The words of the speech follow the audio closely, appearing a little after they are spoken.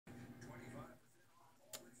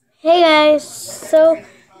Hey guys, so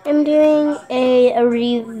I'm doing a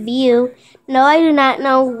review. No, I do not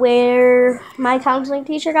know where my counseling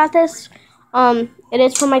teacher got this. It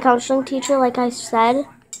is from my counseling teacher, like I said.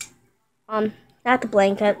 Not the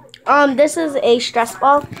blanket. This is a stress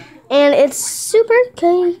ball, and it's super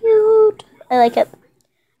cute. I like it.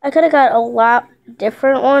 I could have got a lot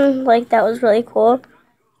different one, like that was really cool.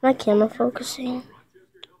 My camera focusing.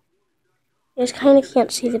 You just kind of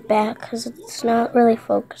can't see the back because it's not really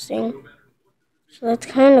focusing. So that's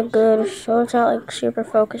kind of good. So it's not like super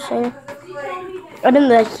focusing. I didn't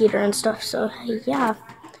the heater and stuff. So yeah,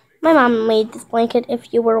 my mom made this blanket.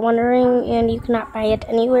 If you were wondering, and you cannot buy it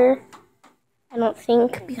anywhere, I don't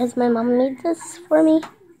think, because my mom made this for me.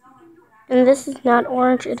 And this is not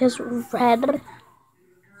orange. It is red.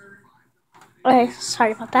 Okay,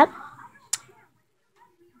 sorry about that.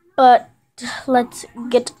 But let's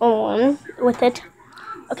get on with it.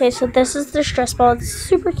 Okay, so this is the stress ball. It's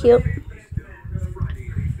super cute.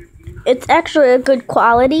 It's actually a good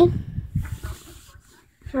quality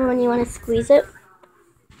for when you want to squeeze it.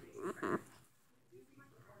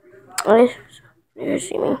 Okay, you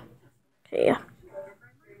see me. Okay, yeah.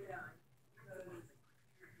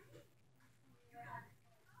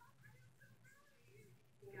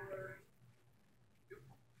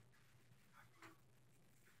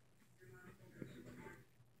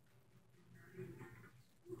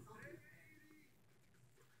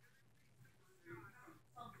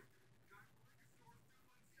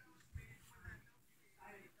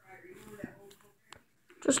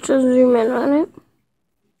 Just to zoom in on it.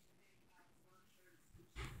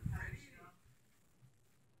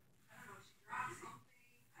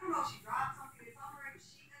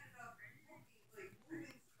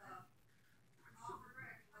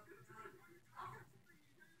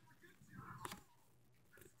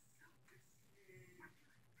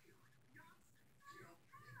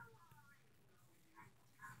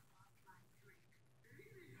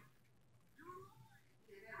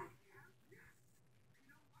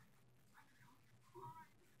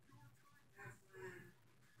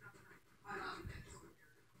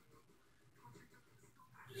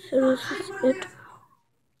 So this is it.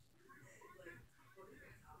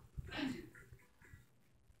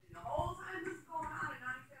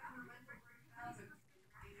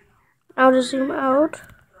 I'll just zoom out.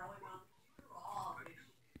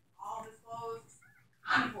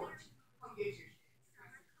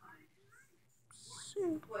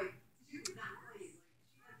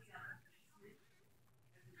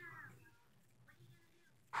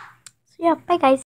 So yeah, bye guys.